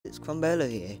it's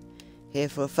Crombolo here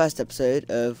for a first episode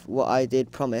of what I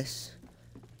did promise.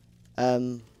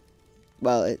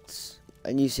 Well, it's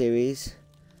a new series,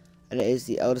 and it is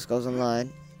the Elder Scrolls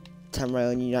Online,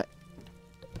 Tamrail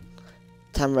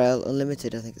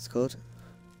Unlimited, I think it's called.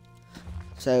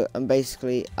 So,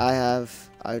 basically, I'll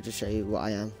just show you what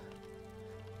I am.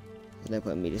 There's no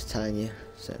point in me just telling you.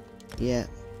 So, yeah.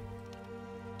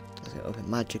 Let's go open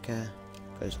Magicka,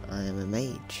 because I am a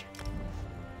mage.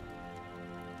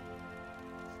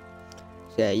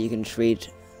 So yeah, you can just read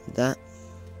that.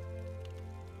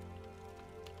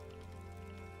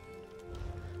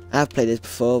 I have played this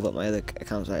before, but my other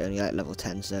accounts are only like level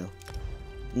 10, so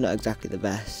not exactly the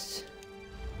best.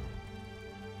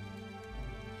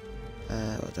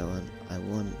 What do I want? I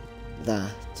want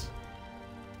that.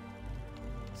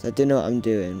 So I do know what I'm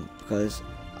doing because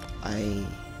I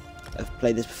have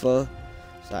played this before,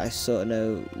 so I sort of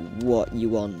know what you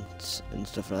want and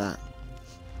stuff like that.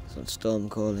 So storm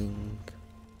calling.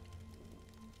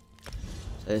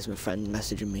 So there's my friend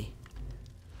messaging me.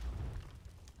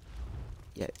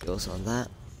 Yeah, you're also on that.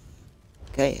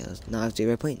 Okay, now I have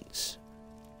 0 points.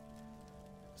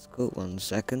 Let's go 1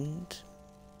 second.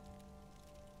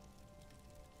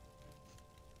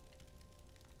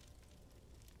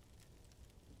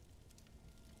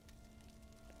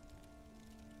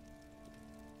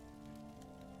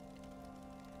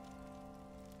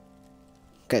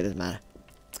 Okay, doesn't matter.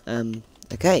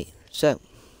 Okay, so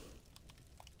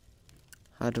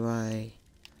how do I?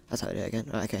 That's how I do it again.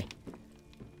 Right, okay.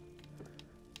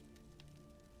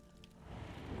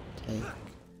 Take.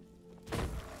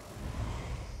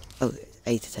 Oh, it's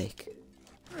A to take.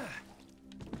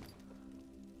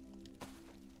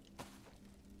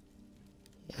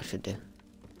 Yeah, I should do.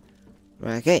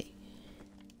 Right, okay.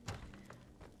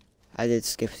 I did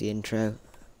skip the intro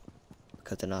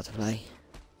because I know how to play.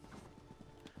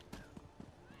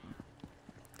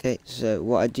 Okay, so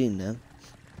what I do know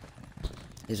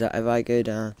is that if I go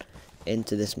down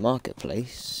into this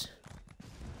marketplace,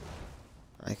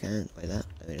 I can, wait that,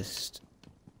 let me just,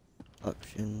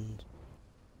 options,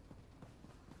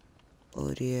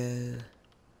 audio,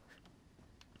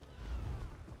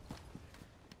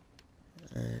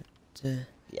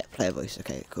 yeah, player voice,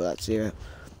 okay, cool, that's 0.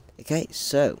 Okay,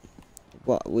 so,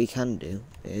 what we can do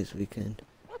is we can,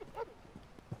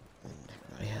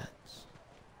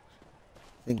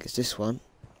 I think it's this one,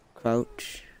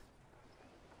 crouch,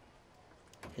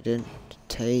 hidden,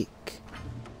 take,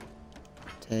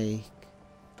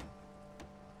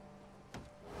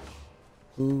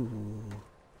 ooh.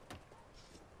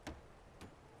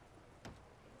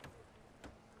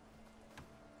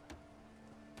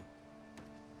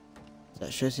 Is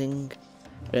that shooting?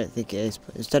 I don't think it is,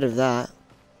 but instead of that,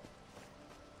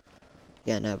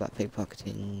 yeah, no, about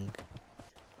pickpocketing.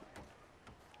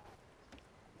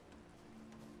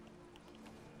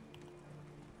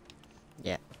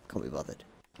 Yeah, can't be bothered.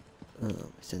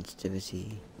 Oh,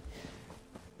 sensitivity.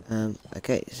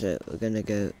 Okay, so we're gonna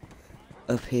go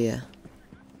up here.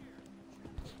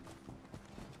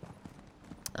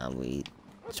 And we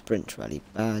sprint really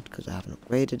bad because I haven't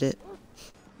upgraded it.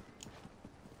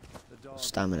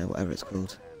 Stamina, whatever it's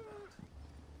called.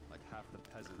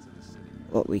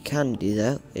 What we can do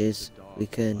though is we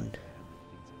can.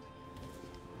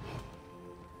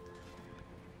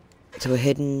 So we're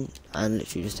hidden and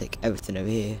literally just take everything over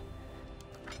here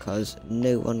because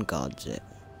no one guards it.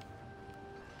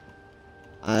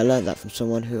 I learned that from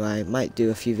someone who I might do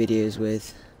a few videos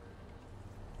with.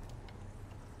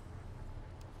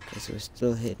 Okay, so we're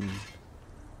still hidden,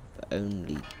 but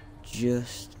only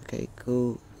just. Okay,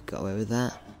 cool. Got away with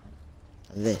that.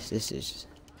 And this is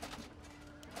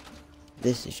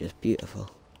just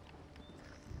beautiful.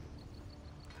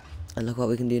 And look what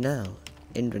we can do now.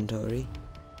 Inventory.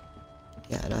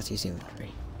 Yeah, let's use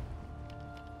inventory.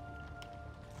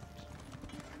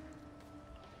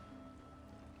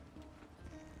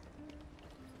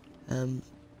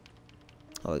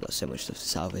 Oh, we got so much stuff to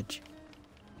salvage.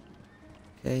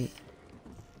 Okay.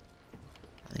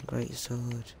 And great sword.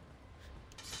 We'll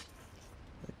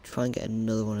try and get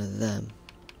another one of them.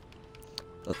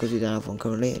 But because we don't have one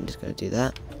currently, I'm just going to do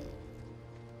that.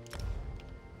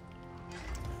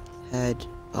 Head.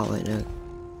 Oh wait, no.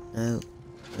 No.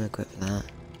 No, equip that.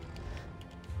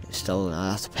 It's stolen.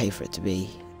 I'll have to pay for it to be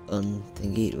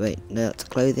unthingy. Wait, no, that's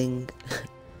clothing.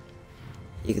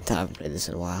 You can tell I haven't played this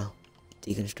in a while.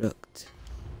 Deconstruct.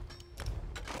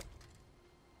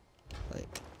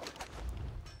 Wait.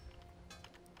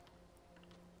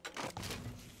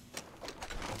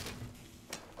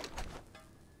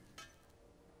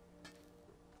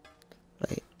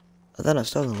 Wait. Oh, they're not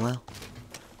stolen. Wow.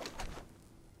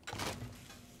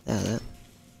 There, there.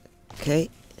 Okay.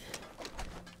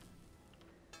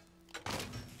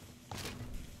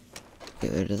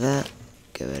 Get rid of that.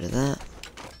 Get rid of that.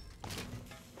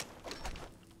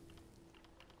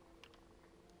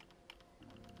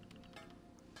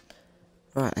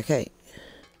 Right, okay.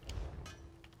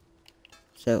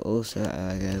 So also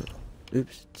I go,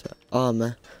 oops, so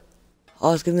armor.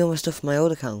 Oh, it's giving me all my stuff from my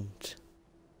old account.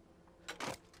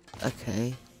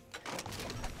 Okay.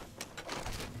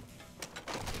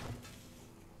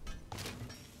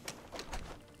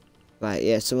 Right,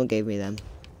 yeah, someone gave me them.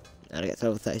 And I get to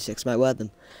level 36, might wear them.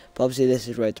 But obviously this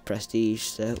is road to Prestige,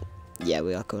 so yeah,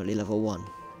 we are currently level 1.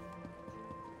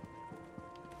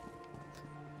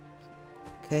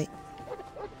 Okay.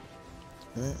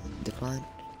 Decline.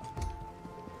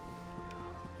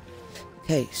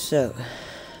 Okay, so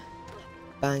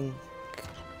bank.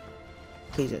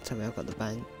 Please don't tell me I've got the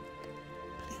bank.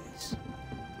 Please.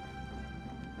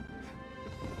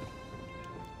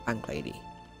 Bank lady.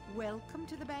 Welcome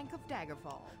to the Bank of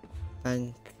Daggerfall.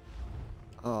 Bank.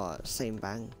 Oh, same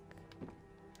bank.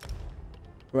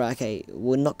 Right, okay,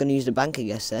 we're not going to use the bank, I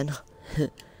guess, then.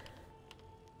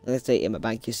 Let's say in my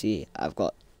bank, you see, I've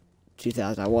got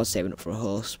 2,000. I was saving up for a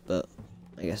horse, but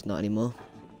I guess not anymore.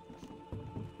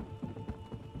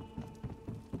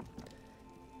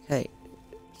 Okay,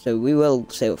 so we will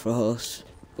save up for a horse,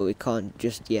 but we can't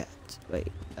just yet.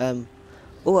 Wait, oh,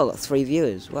 I got 3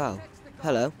 viewers. Wow.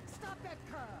 Hello.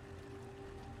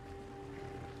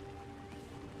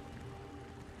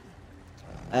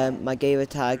 My gamer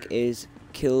tag is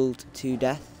killed to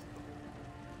death.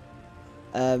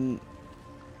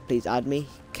 Please add me.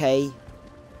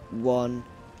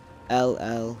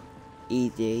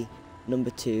 K1LLED number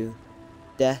 2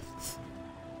 death,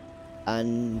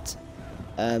 and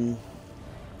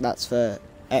that's for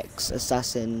X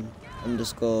assassin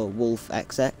underscore wolf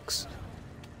XX.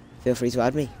 Feel free to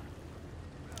add me,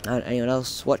 and anyone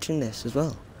else watching this as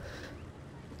well.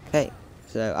 Okay.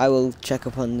 So I will check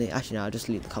up on the, actually no, I'll just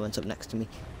leave the comments up next to me.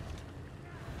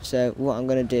 So what I'm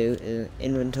going to do is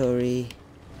inventory,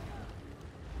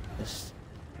 just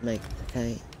make,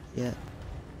 okay, yeah,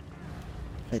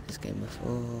 played this game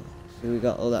before, so we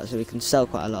got all that, so we can sell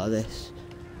quite a lot of this,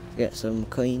 get some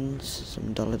coins,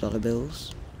 some dollar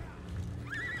bills.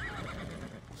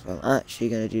 So I'm actually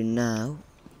going to do now,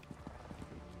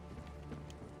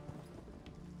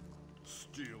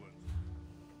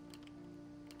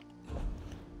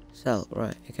 sell,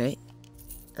 right, okay,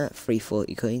 at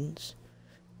 340 coins.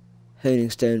 Honing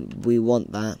stone, we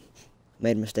want that.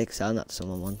 Made a mistake of selling that to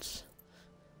someone once.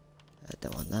 I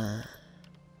don't want that.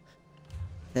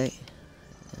 Okay,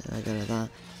 I got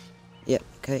that. Yep,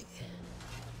 okay.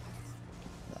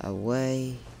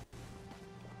 Away.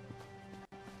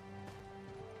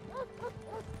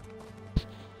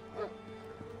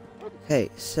 Okay,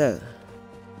 so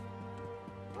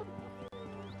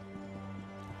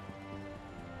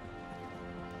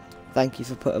thank you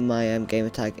for putting my gamer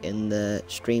tag in the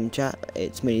stream chat.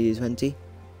 It's Mini20.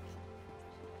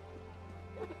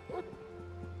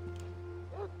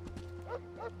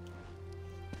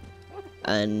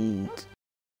 And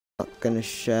I'm not gonna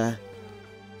share.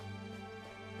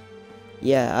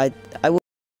 Yeah, I will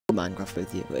Minecraft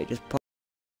with you, but it just popped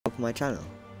up on my channel.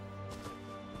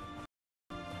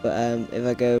 But if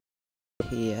I go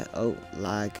here, oh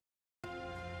lag.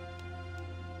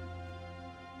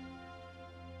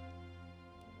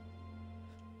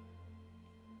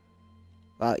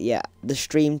 Well, yeah, the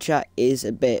stream chat is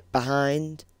a bit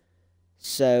behind,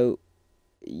 so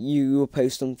you will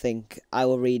post something, I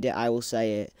will read it, I will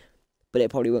say it, but it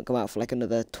probably won't come out for like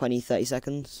another 20-30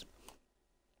 seconds.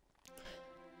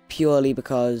 Purely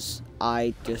because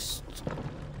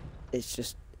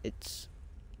it's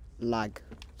lag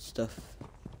stuff.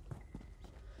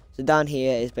 So down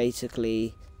here is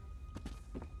basically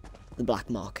the black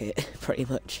market, pretty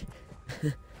much.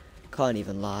 Can't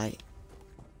even lie.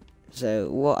 So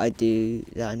what I do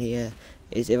down here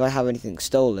is if I have anything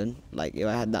stolen, like if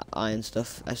I had that iron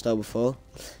stuff I stole before,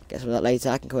 get some of that later,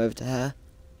 I can come over to her.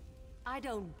 I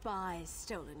don't buy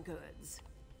stolen goods.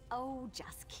 Oh,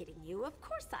 just kidding you. Of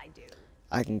course I do.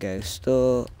 I can go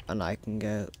store and I can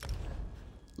go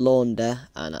launder,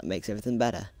 and that makes everything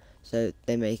better. So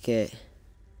they make it,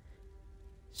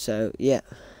 so yeah.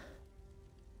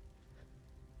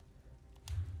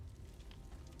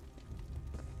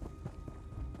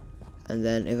 And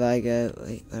then if I go,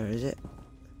 wait, where is it?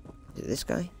 Is it this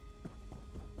guy?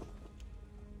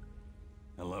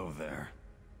 Hello there.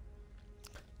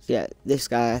 So yeah, this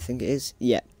guy I think it is.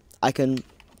 Yeah,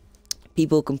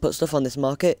 people can put stuff on this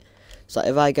market. So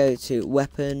if I go to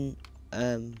weapon,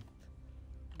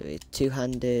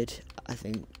 two-handed, I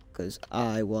think, because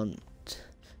I want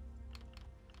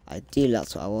ideally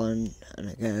that's what I want, and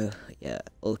I go, yeah,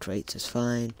 all traits is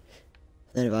fine.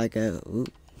 Then if I go, ooh,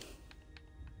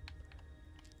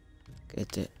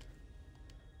 get it.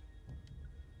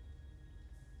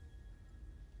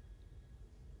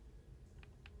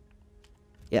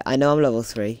 Yeah, I know I'm level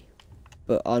 3,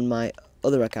 but on my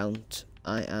other account,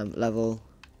 I am level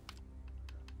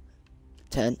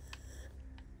 10.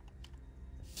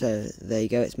 So, there you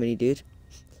go, it's Mini Dude.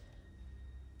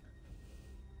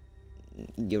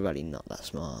 You're really not that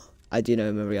smart. I do know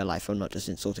in my real life I'm not just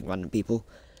insulting random people.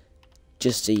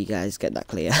 Just so you guys get that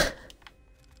clear.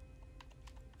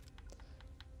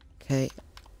 Okay.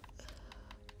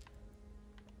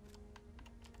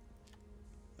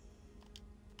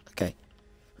 Okay.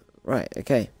 Right,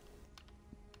 okay.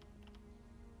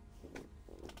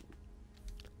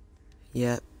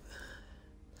 Yep.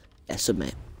 Yeah,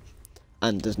 submit.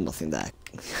 And there's nothing there.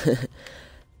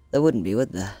 There wouldn't be,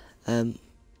 would there?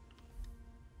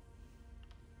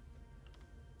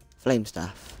 Flame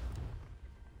staff.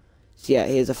 So yeah,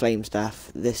 here's a flame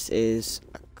staff. This is,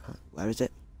 where is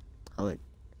it? How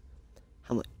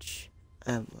much?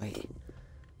 Wait.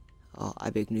 Oh, I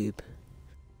big noob.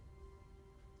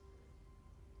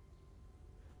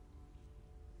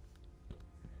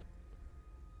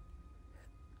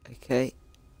 Okay.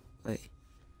 Wait.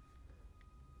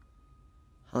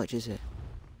 How much is it?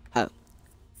 Oh.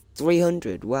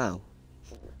 300, wow.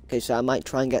 Okay, so I might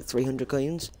try and get 300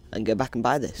 coins and go back and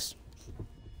buy this.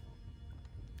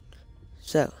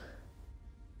 So.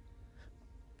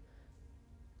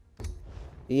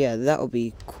 Yeah, that'll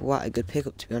be quite a good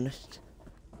pickup, to be honest.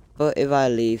 But if I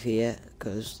leave here,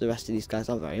 because the rest of these guys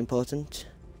aren't very important.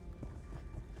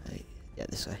 Yeah,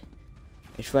 this way.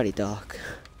 It's really dark.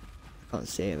 I can't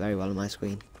see it very well on my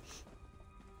screen.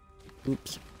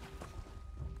 Oops.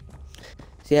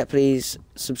 So yeah, please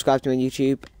subscribe to me on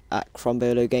YouTube at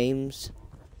Crombolo Games.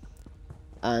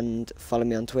 And follow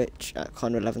me on Twitch at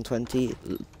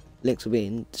Connor1120. Links will be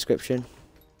in the description.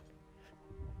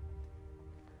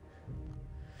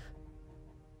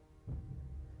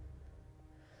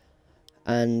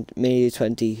 And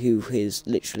Mini20, who is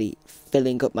literally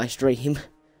filling up my stream,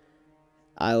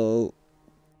 I will.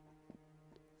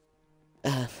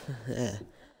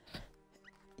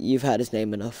 You've heard his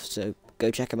name enough, so go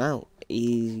check him out.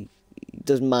 He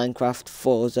does Minecraft,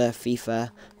 Forza, FIFA,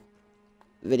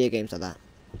 video games like that.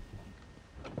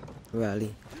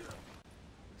 Really.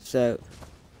 So.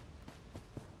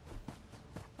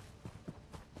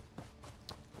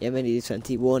 Yeah,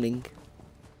 Mini20, warning.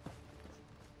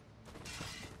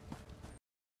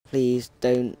 Please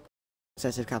don't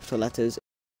excessive capital letters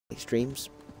in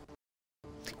streams.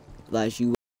 Otherwise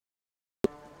you.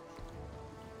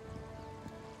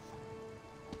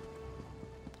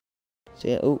 So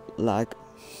yeah, oh, lag.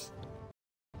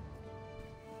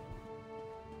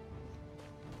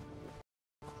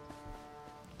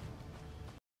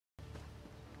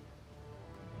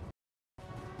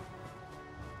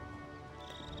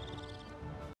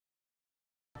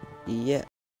 Yeah.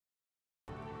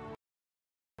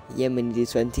 Yeah,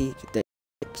 Mini20,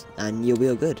 and you'll be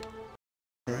all good.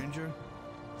 Ranger,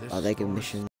 this Oh, they give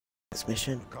forest- mission. Next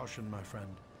mission. Caution, my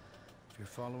friend. If you're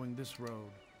following this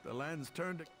road, the land's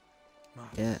turned to... My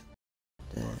Yeah.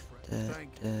 Thank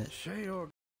you. Share your...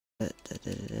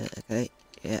 Okay.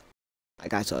 Yeah. I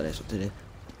got sort of knows what to do.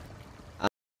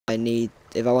 I need,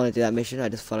 if I want to do that mission, I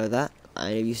just follow that.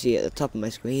 And if you see at the top of my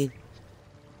screen,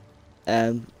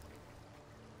 there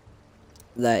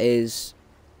is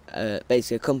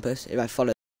basically a compass. If I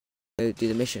follow, do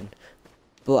the mission.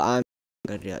 But I'm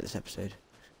going to do that this episode.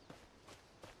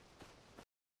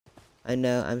 I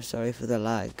know, I'm sorry for the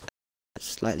lag.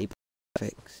 Slightly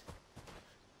fixed.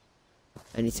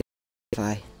 I need to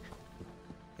verify.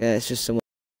 Yeah, it's just someone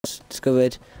else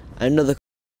discovered. Another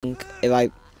thing, if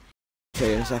I show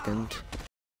you in a second,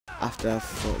 after I've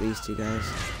fought these two guys.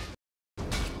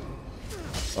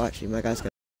 Oh, actually, my guy's going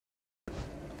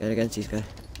against these guys.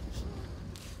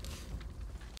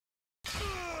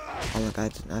 Oh my god, I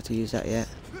didn't know how to use that yet.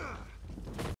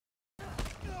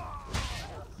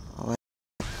 Oh,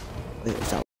 wait,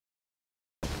 what's that?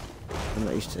 I'm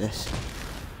not used to this.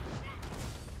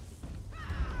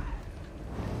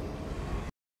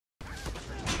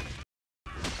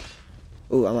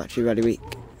 Oh, I'm actually really weak.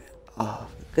 Oh,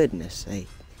 for goodness sake.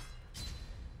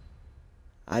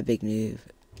 I big noob.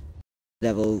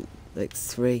 Level, like,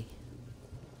 3.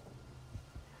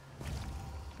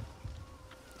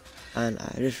 And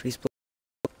I just respawned.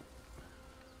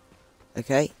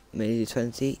 Okay,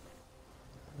 Mini20.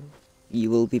 You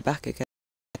will be back, okay?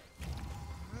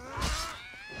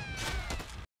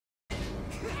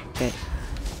 Okay.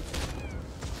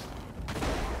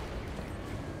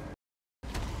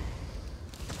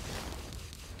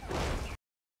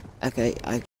 Okay,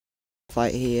 I can't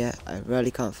fight here. I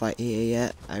really can't fight here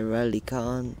yet. I really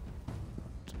can't.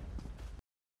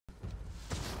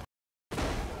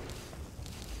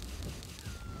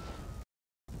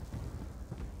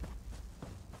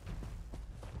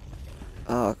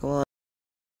 Oh, come on.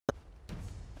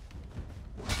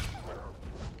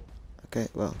 Okay,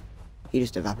 well, he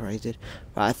just evaporated.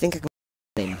 Right, I think I can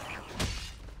him.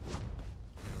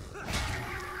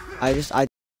 I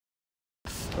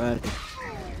right.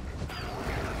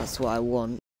 That's what I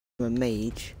want. I'm a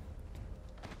mage.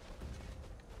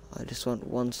 I just want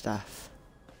one staff.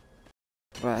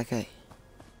 Right, okay.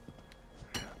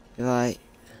 If I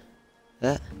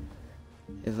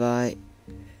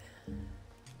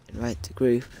invite the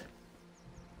group.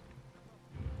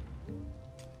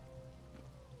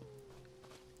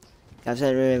 I've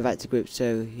sent him an invite to group,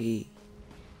 so he...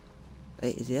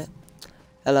 Wait, is he it?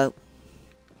 Hello.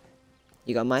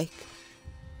 You got a mic?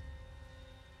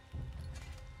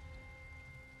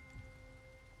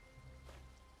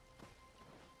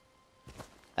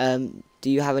 Do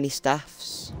you have any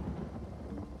staffs?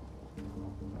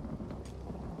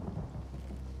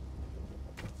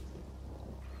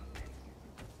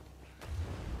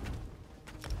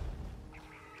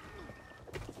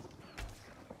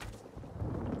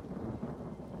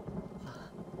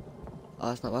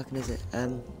 Oh, it's not working, is it?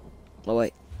 Oh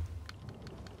wait.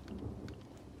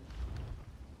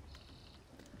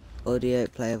 Audio,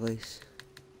 player voice.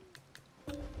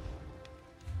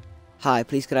 Hi,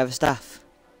 please could I have a staff?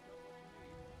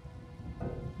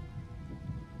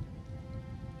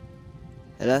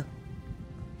 Hello?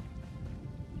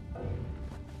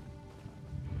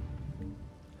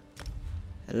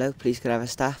 Hello, please could I have a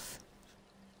staff?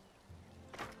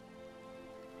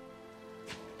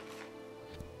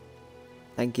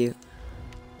 Thank you.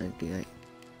 Thank you, mate.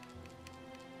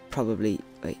 Probably,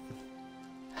 wait.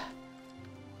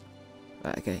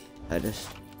 Right, okay.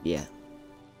 Yeah.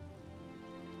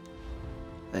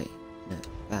 Wait, no,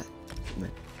 back. Come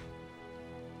on.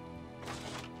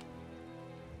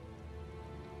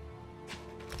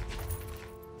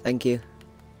 Thank you.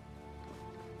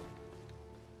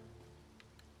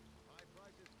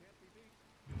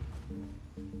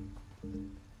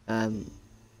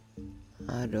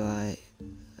 How do I...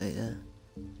 Wait there.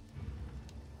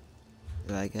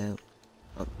 Do I go...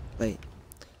 Oh, wait.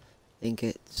 I think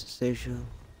it's social...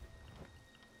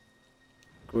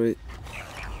 Group...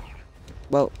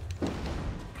 Well...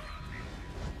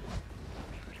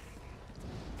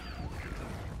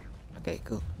 Okay,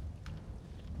 cool.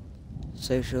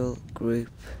 Social, group...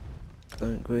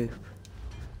 Current group...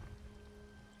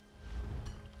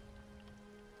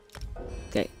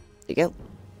 Okay, there you go.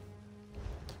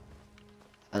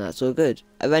 And that's all good.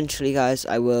 Eventually, guys,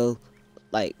 I will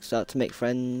like start to make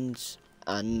friends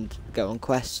and go on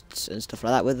quests and stuff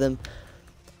like that with them.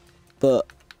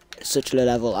 But at such a low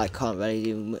level, I can't really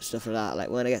do much stuff like that. Like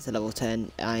when I get to level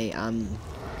 10, I am.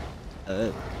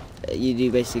 You do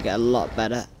basically get a lot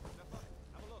better.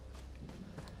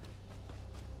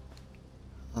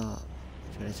 Oh,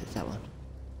 I'm trying to take that one.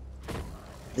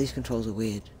 These controls are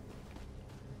weird.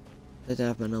 They don't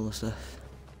have my normal stuff.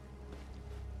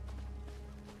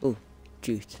 Oh,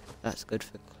 jute. That's good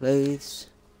for clothes.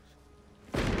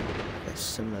 Get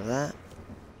some of that.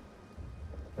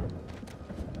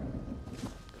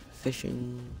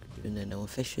 Fishing, even though no one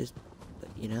fishes, but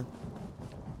you know.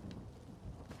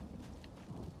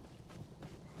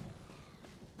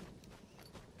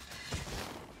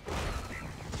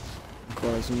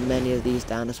 Call as many of these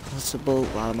down as possible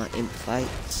while my imp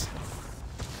fights.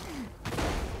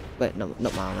 Wait, no,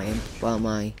 not while my imp, while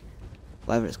my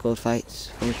whatever it's called fights.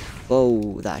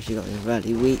 Whoa, that actually got me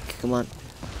really weak. Come on.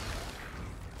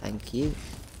 Thank you.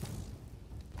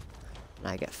 And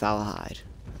I get foul hide.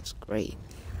 That's great.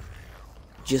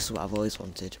 Just what I've always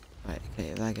wanted. Right, okay,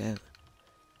 if I go.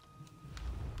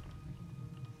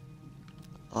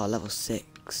 Oh, level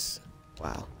 6.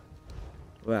 Wow.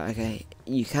 Right, okay.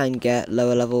 You can get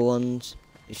lower level ones.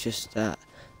 It's just that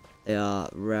they are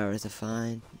rarer to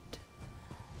find.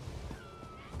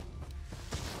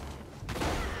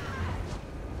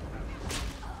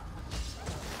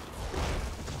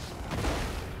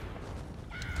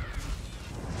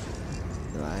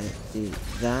 Right, do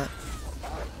that.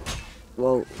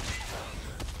 Whoa.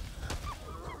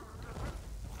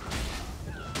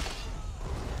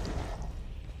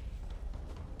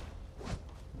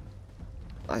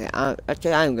 Okay,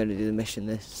 actually I'm going to do the mission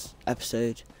this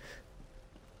episode.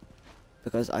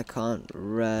 Because I can't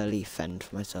really fend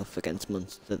for myself against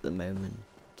monsters at the moment.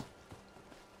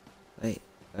 Wait,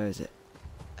 where is it?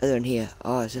 Oh, they're in here.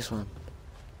 Oh, it's this one.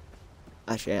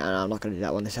 Actually, I'm not going to do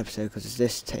that one this episode because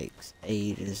this takes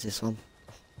ages, this one.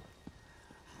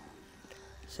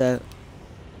 So,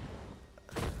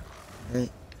 okay,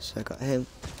 so I got him.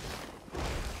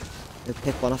 We'll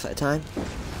pick one off at a time.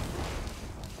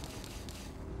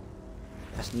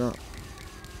 That's not.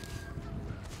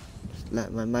 Just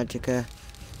let my magicka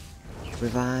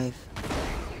revive.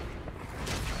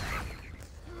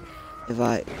 If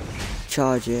I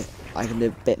charge it, I can do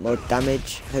a bit more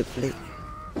damage, hopefully.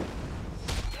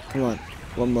 Come on,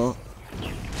 one more.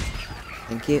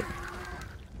 Thank you.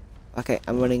 Okay,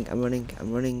 I'm running.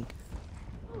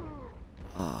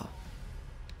 Ah,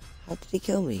 how did he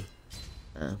kill me?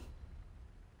 Oh.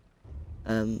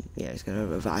 Yeah, he's gonna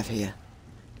revive here.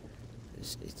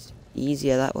 It's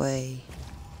easier that way.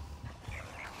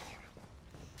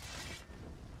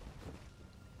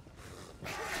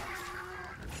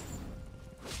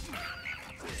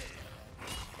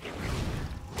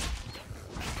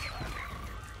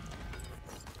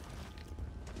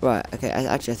 Right, okay,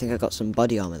 actually I think I got some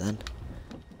body armor then.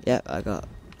 Yep, I got...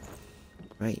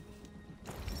 Great.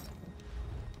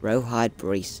 Rawhide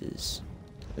braces.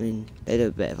 I mean, they do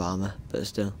a bit of armor, but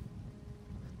still.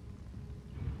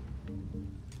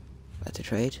 Better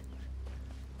trade.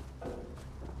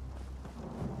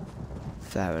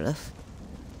 Fair enough.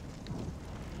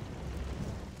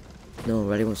 No one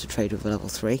really wants to trade with a level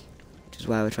 3, which is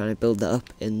why we're trying to build that up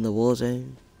in the war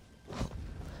zone.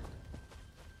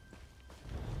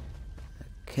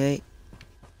 Okay.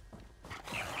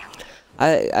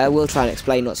 I will try and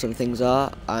explain what some things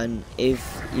are, and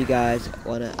if you guys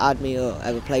want to add me or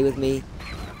ever play with me,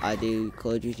 I do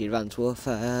Call of Duty Advanced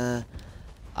Warfare,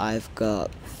 I've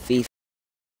got FIFA,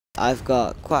 I've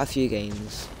got quite a few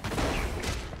games.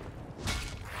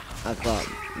 I've got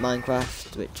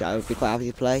Minecraft, which I would be quite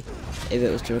happy to play if it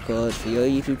was to record for your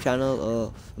YouTube channel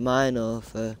or for mine or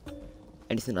for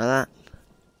anything like that.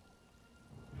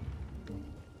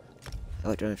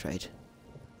 Oh, do you want to trade?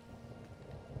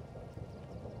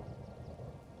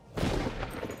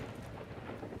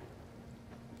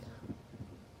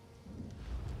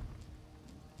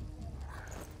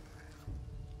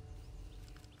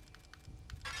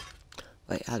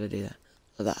 Wait, how do I do that?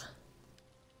 Like that.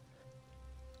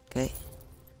 Okay.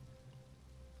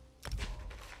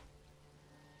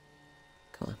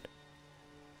 Come on.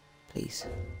 Please.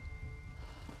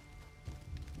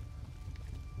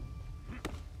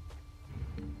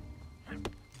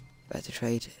 Better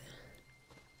trade.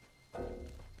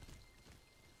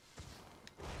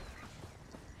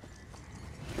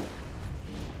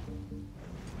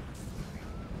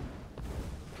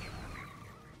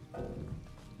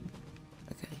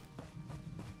 Okay.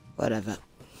 Whatever.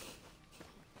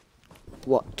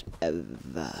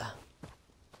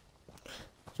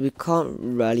 So we can't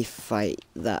really fight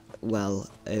that well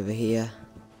over here.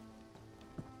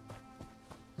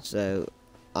 So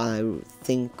I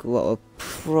think what we're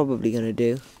probably gonna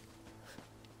do.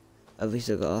 Have we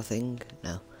still got our thing?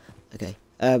 No. Okay.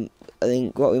 I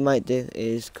think what we might do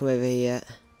is come over here,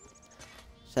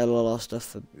 sell all our stuff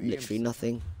for literally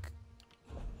nothing.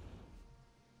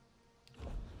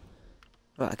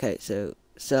 Right. Okay. So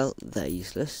sell. They're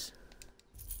useless.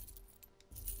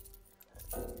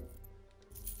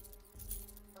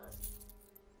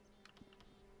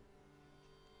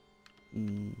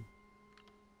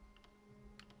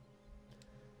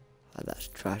 Oh, that's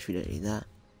trash, we don't need that.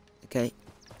 Okay.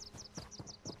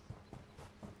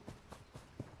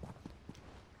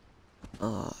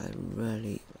 Oh, I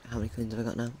really... How many coins have I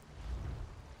got now?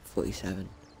 47.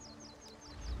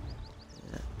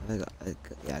 Have I got...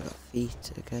 Yeah, I got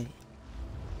feet, okay.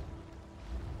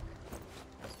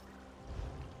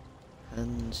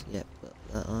 Hands, yep, put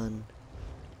that on.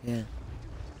 Yeah.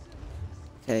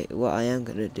 Okay, what I am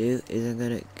going to do is I'm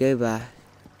going to go back.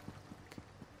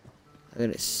 I'm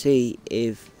going to see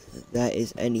if there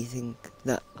is anything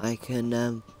that I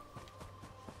can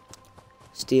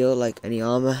steal, like any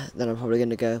armor. Then I'm probably going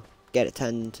to go get it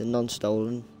turned to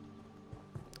non-stolen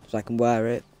so I can wear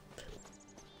it.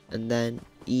 And then,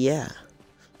 yeah,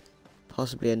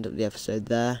 possibly end up the episode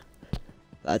there.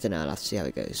 But I don't know, I'll have to see how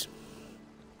it goes.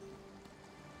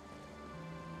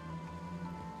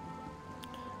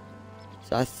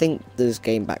 So I think there's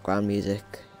game background music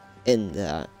in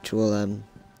the actual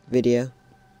video.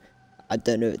 I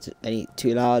don't know if it's any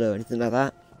too loud or anything like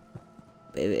that,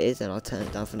 but if it is, then I'll turn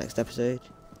it down for next episode.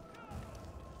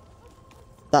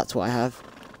 That's what I have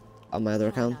on my other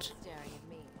account,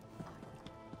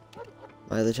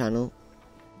 my other channel.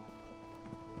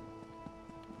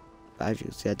 But as you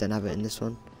can see, I don't have it in this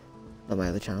one. Not my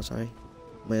other channel, sorry.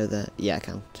 My other, yeah,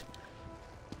 account.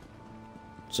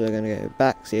 So we're going to go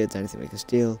back, see if there's anything we can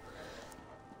steal.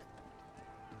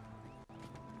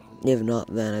 If not,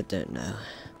 then I don't know.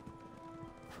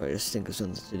 Probably just think of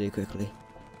something to do quickly.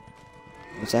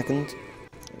 1 second.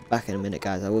 Back in a minute,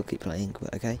 guys. I will keep playing,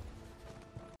 but okay.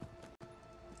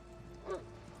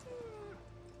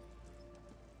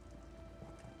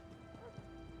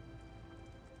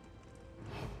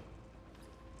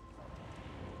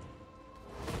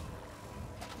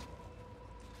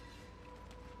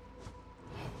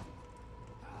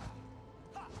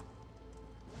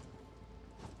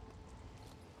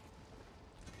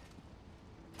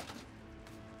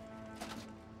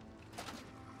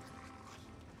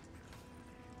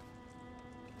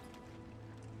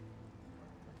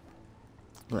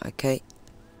 Right, okay.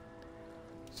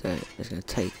 So just gonna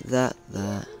take that.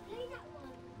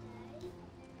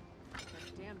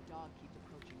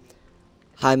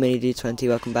 Hi Mini D20,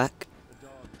 welcome back.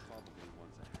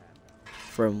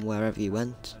 From wherever you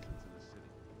went.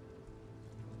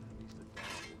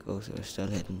 Cool, so we're still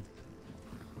hidden.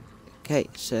 Okay,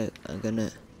 so I'm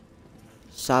gonna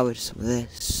salvage some of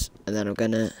this, and then I'm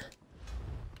gonna,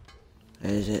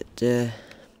 where is it,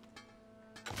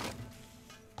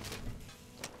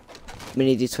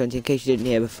 Mini D20, in case you didn't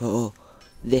hear before,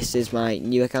 this is my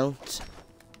new account.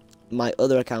 My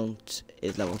other account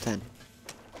is level 10,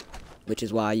 which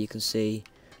is why you can see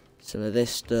some of this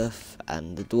stuff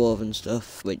and the dwarven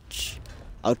stuff, which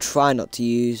I'll try not to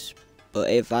use, but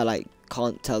if I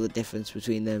can't tell the difference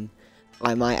between them,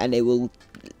 I might, and it will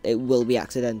be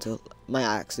accidental. Might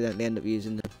accidentally end up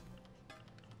using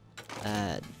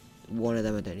them. One of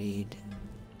them I don't need.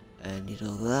 I need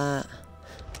all that.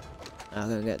 I'm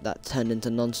gonna get that turned into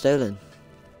non-stolen.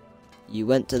 You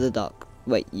went to the dock.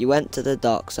 Wait, you went to the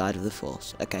dark side of the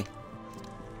Force. Okay.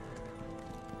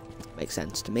 Makes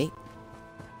sense to me.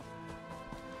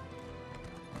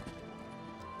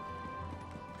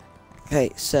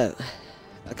 Okay, so.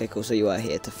 Okay, cool. So you are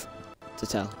here to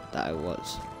tell that I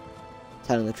was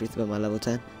telling the truth about my level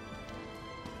 10.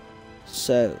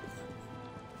 So,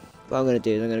 what I'm gonna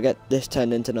do is I'm gonna get this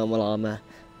turned into normal armor.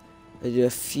 I'm gonna do a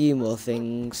few more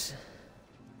things.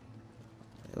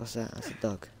 What's that? That's a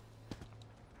dog.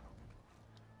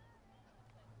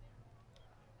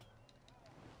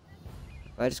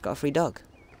 I just got a free dog.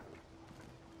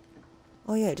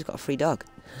 Oh yeah, I just got a free dog.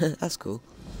 That's cool.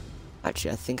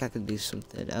 Actually, I think I could do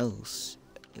something else.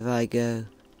 If I go...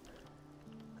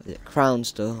 Is it Crown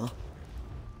Store?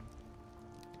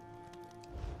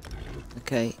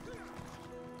 Okay.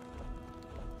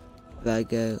 If I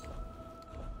go...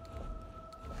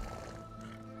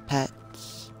 Pets.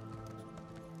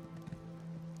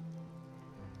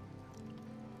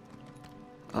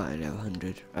 Oh, I know,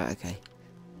 100. Right, okay.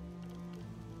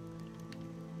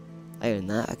 I own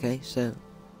that, okay, so...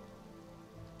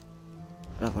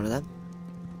 I'll have one of them.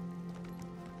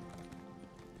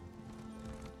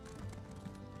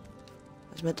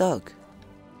 Where's my dog?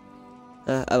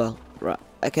 Oh well, right,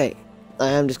 okay.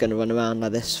 I am just going to run around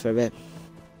like this for a bit.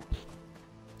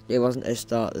 It wasn't a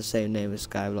start the same name as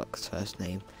Skyblock's first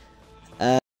name.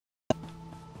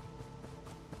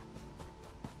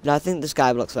 No, I think the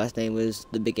Skyblock's first name was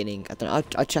the beginning. I don't know.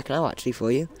 I'll check now actually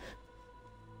for you.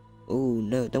 Oh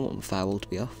no, don't want my firewall to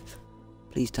be off.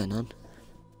 Please turn on.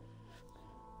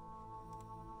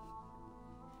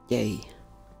 Yay.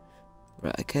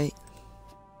 Right, okay.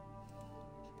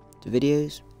 The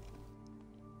videos.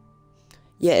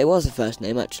 Yeah, it was the first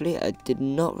name actually. I did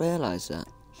not realise that.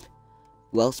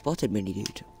 Well spotted, mini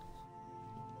dude.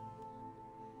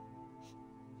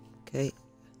 Okay.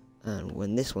 And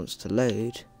when this wants to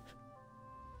load...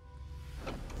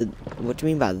 What do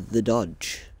you mean by the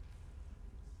dodge?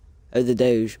 Oh, the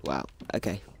Doge. Wow.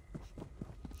 Okay.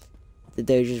 The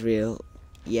Doge is real.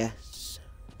 Yes.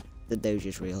 The Doge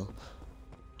is real.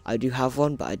 I do have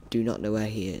one, but I do not know where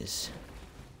he is.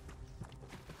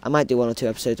 I might do 1 or 2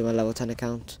 episodes on my level 10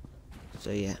 account. So,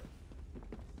 yeah.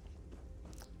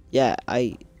 Yeah,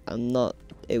 I'm not...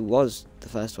 It was the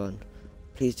first one.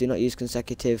 Please do not use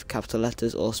consecutive capital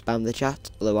letters or spam the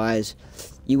chat. Otherwise,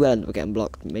 you will end up getting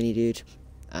blocked, mini dude.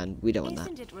 And we don't want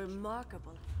that. Isn't it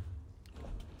remarkable?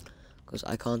 Because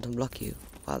I can't unblock you.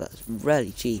 Wow, that's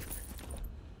really cheap.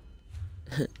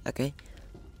 Okay.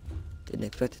 Didn't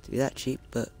expect it to be that cheap,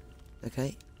 but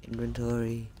okay.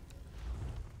 Inventory.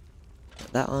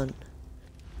 Put that on.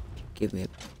 Give me a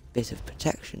bit of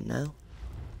protection now.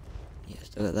 Yeah,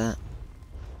 still got that.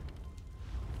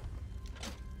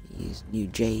 Use new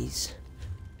J's.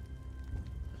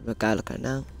 What's my guy look at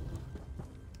now?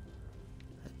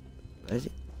 Where is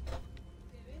it?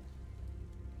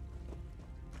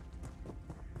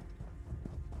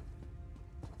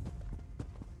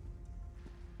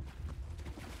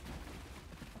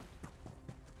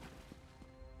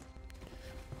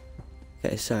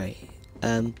 Okay, sorry.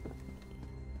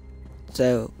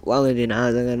 So what I'm gonna do now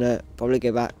is I'm gonna probably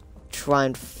go back, try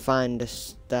and find a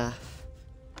staff.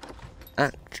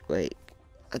 Wait,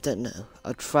 I don't know.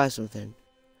 I'll try something.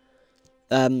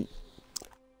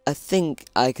 I think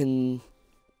I can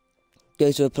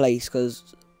go to a place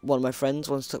because one of my friends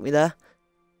once took me there.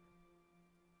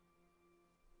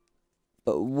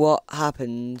 But what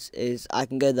happens is I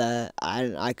can go there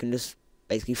and I can just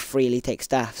basically freely take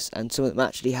staffs, and some of them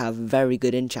actually have very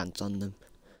good enchants on them.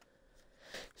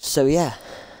 So yeah.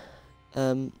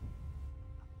 Okay.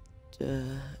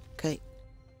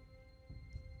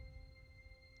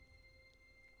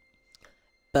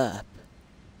 Burp.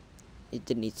 You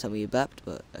didn't need to tell me you burped,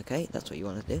 but okay, that's what you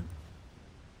want to do.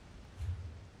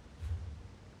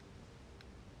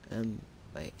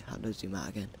 Wait, how do I zoom out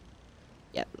again?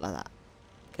 Yep, like that.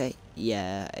 Okay,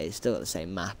 yeah, it's still got the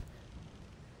same map.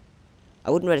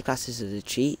 I wouldn't really class this as a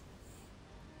cheat.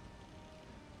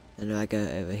 And then I go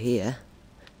over here,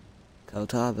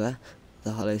 Cold Harbour,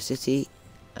 the Hollow City,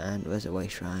 and where's the Way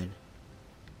Shrine?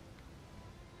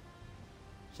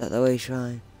 Is that the Way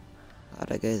Shrine?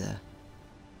 How'd I go there?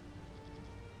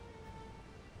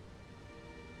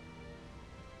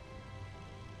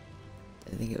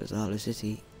 I think it was the Hollow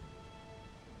City.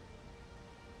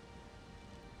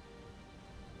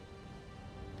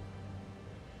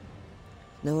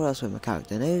 Nowhere else where my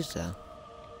character knows though.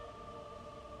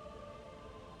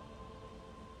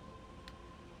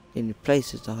 The only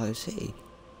place is the Hollow City.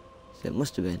 So it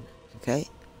must have been. Okay.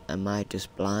 Am I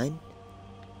just blind?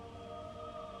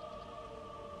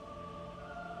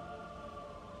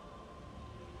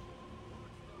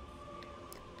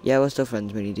 Yeah, we're still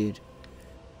friends, mini dude.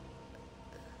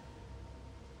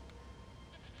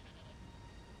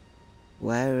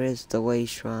 Where is the Way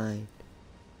Shrine?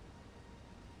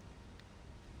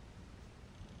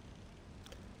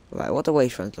 Right, what do Way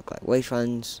Shrines look like? Way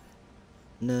Shrines...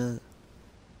 No.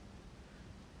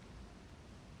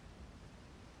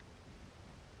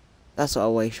 That's what a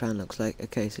Way Shrine looks like.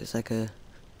 Okay, so it's like a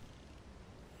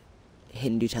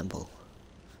Hindu temple.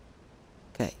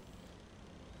 Okay.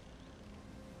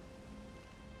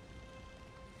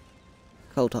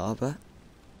 Cold Harbour.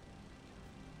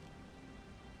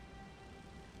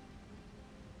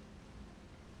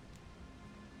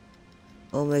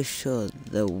 Almost sure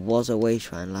there was a Way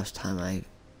Shrine last time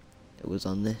it was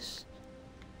on this.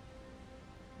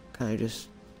 Can I just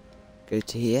go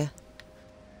to here?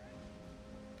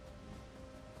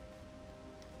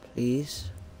 Please.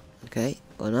 Okay,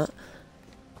 or not.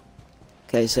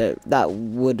 Okay, so that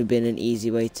would have been an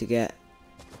easy way to get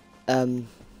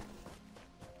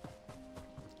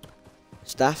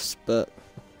staffs, but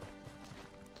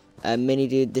mini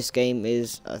dude, this game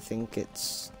is, I think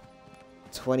it's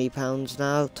 £20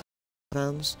 now,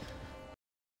 £20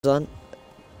 on,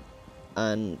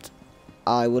 and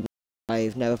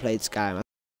I've never played Skyrim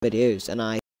videos, and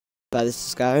I buy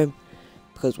this to Skyrim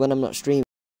because when I'm not streaming,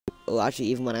 or actually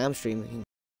even when I am streaming,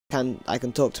 I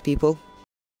can talk to people,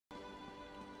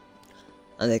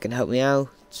 and they can help me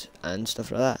out and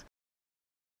stuff like that.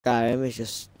 Skyrim is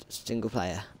just single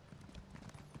player,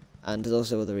 and there's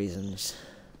also other reasons.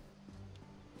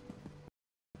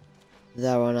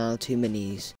 There are now 2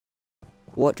 minis.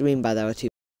 What do you mean by there are 2?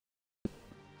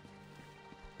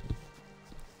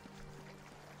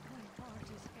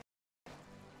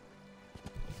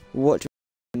 What do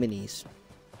you mean by minis?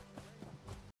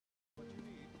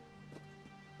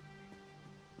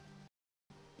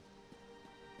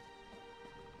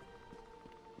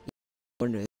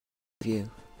 Wonder if you.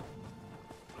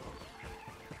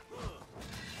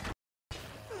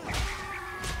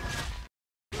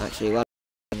 Actually, well,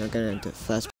 I'm gonna do it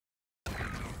first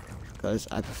because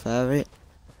I prefer it.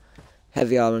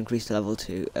 Heavy armor increased to level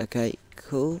 2. Okay,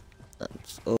 cool.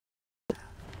 That's all.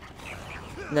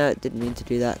 No, it didn't mean to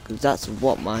do that because that's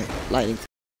what my lightning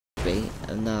would be,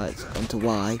 and now it's gone to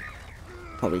Y.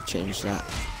 Probably change that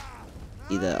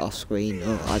either off screen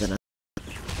or I don't know.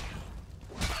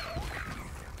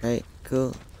 Okay,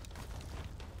 cool.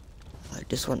 I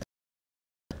just want.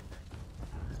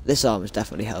 This arm is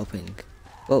definitely helping.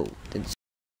 Whoa, didn't see.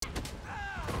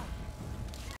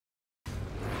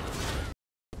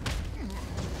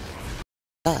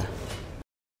 Ah.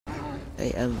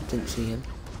 Hey, didn't see him.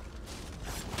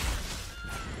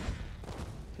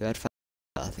 Who had final?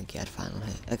 I think he had final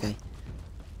hit. Okay.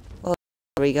 Well,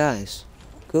 3 guys.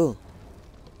 Cool.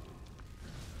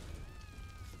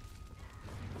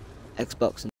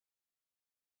 Xbox and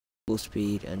double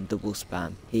speed and double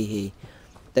spam. Hee hee.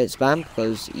 Don't spam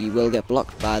because you will get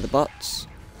blocked by the bots.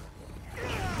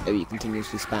 So you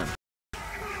continuously spam.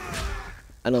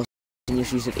 And also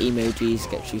continuous use of emojis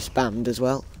gets you spammed as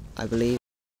well. I believe.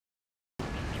 Come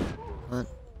on.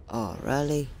 Oh,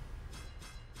 really?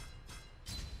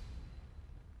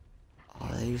 Oh,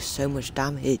 they do so much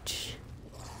damage.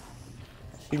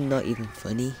 It's really not even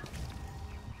funny.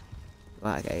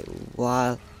 Right, okay,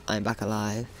 while I'm back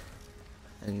alive,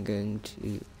 I'm going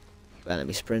to, well, let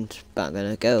me sprint, but I'm going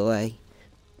to go away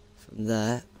from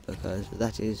there because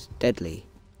that is deadly.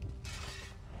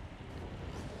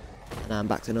 And I'm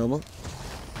back to normal.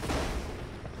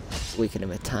 Weaken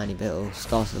him a tiny bit or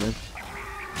startle him.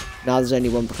 Now there's only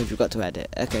one because we've got to edit.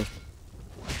 Okay.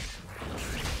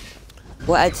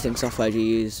 What editing software do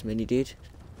you use, Mini Dude?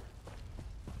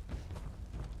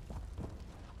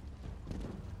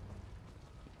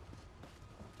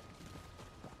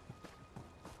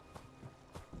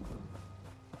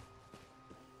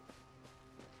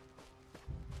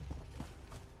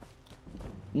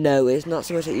 No, it's not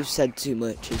so much that you've said too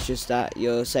much, it's just that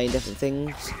you're saying different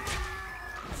things.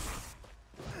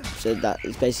 So that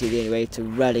is basically the only way to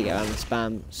really get around the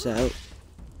spam, so...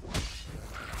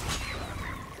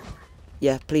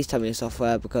 yeah, please tell me the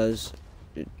software because...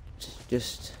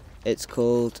 it's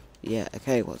called... yeah,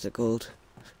 okay, what's it called?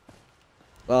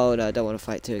 Well, no, I don't want to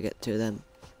fight get two of them.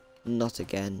 Not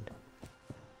again.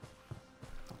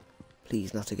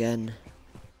 Please, not again.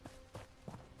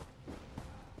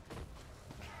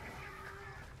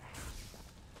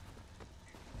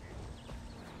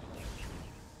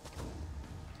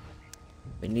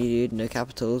 We needed no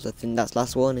capitals. I think that's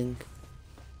last warning.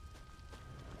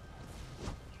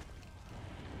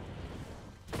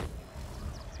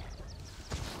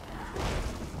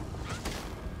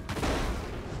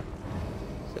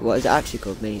 So what is it actually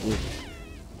called, Mini Dude?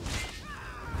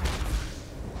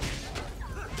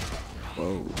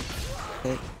 Whoa.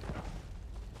 Okay.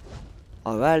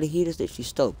 Oh, really? He just literally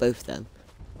stole both of them.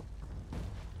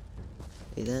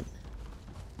 Okay then.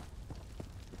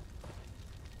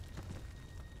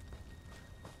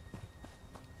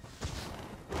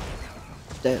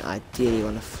 Don't ideally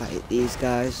want to fight these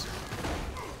guys.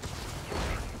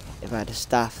 If I had a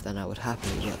staff then I would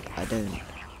happily, but I don't.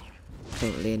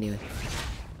 Currently anyway.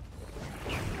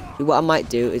 So what I might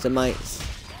do is I might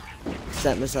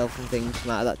set myself a thing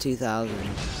from out of that 2,000.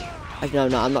 Actually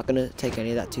no, I'm not going to take any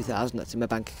of that 2,000 that's in my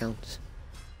bank account.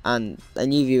 And a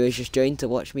new viewer is just joined to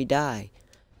watch me die.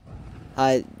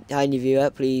 Hi new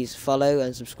viewer, please follow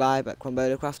and subscribe at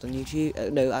Craft on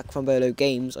YouTube. No, at Crombolo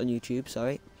Games on YouTube,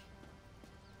 sorry.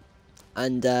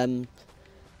 And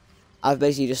I've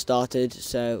basically just started,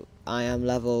 so I am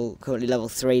currently level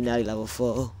 3, nearly level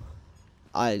 4.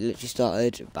 I literally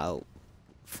started about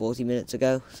 40 minutes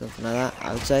ago, something like that,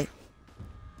 I would say.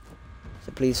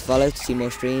 So please follow to see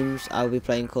more streams. I will be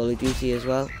playing Call of Duty as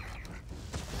well.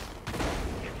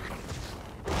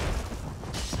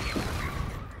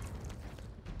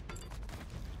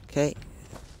 Okay,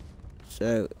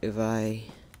 so if I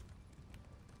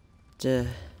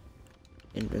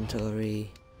inventory,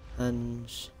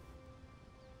 hands,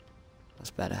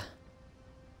 that's better.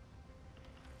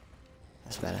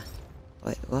 That's better.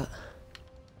 Wait, what?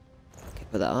 Okay,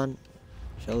 put that on.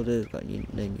 Shoulders, got no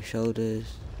new shoulders.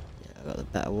 Yeah, I got the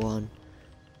better one.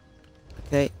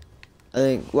 Okay, I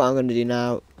think what I'm going to do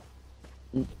now,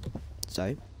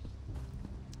 sorry,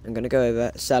 I'm going to go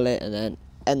over, sell it, and then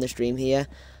end the stream here.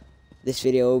 This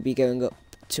video will be going up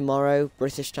tomorrow,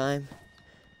 British time.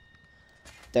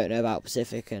 Don't know about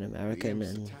Pacific and American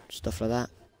and stuff like that.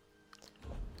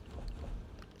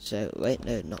 So, wait,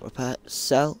 no, not repair.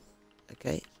 Sell.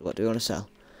 Okay, so what do we want to sell?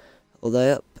 All the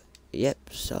way up. Yep,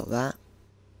 sell that.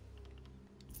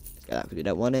 Let's get that because we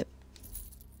don't want it.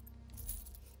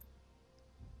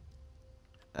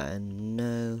 And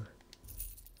no.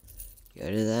 Get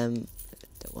rid of them.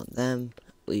 Don't want them.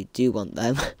 We do want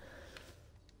them.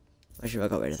 Imagine if I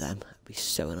got rid of them. I'd be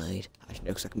so annoyed. Actually,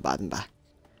 no, because I can buy them back.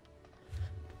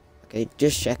 Okay,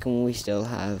 just checking we still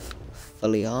have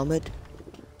fully armoured.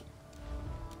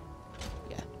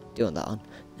 Yeah, do want that on.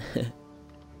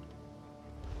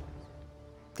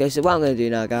 Okay, so what I'm going to do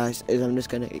now, guys, is I'm just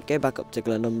going to go back up to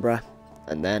Glenumbra,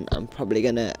 and then I'm probably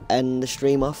going to end the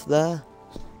stream off there.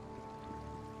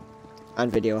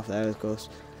 And video off there, of course.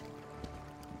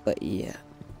 But yeah.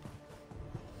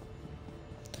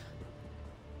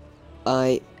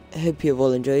 I hope you've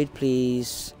all enjoyed.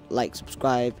 Please like,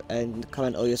 subscribe, and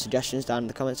comment all your suggestions down in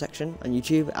the comment section on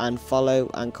YouTube, and follow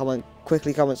and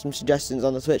quickly comment some suggestions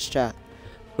on the Twitch chat.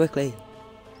 Quickly.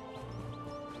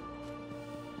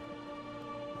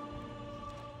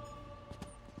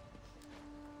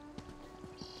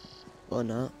 Or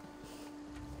not.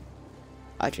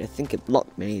 Actually, I think it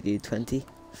blocked me, dude, 20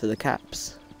 for the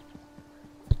caps.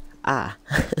 Ah.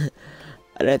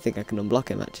 I don't think I can unblock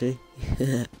him, actually.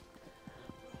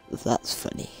 That's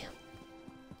funny.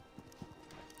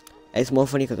 It's more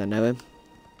funny because I know him.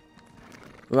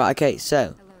 Right, okay, so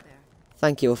Hello there.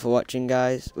 thank you all for watching,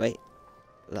 guys. Wait,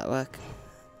 will that work?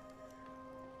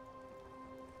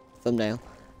 Thumbnail.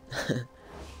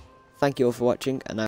 Thank you all for watching, and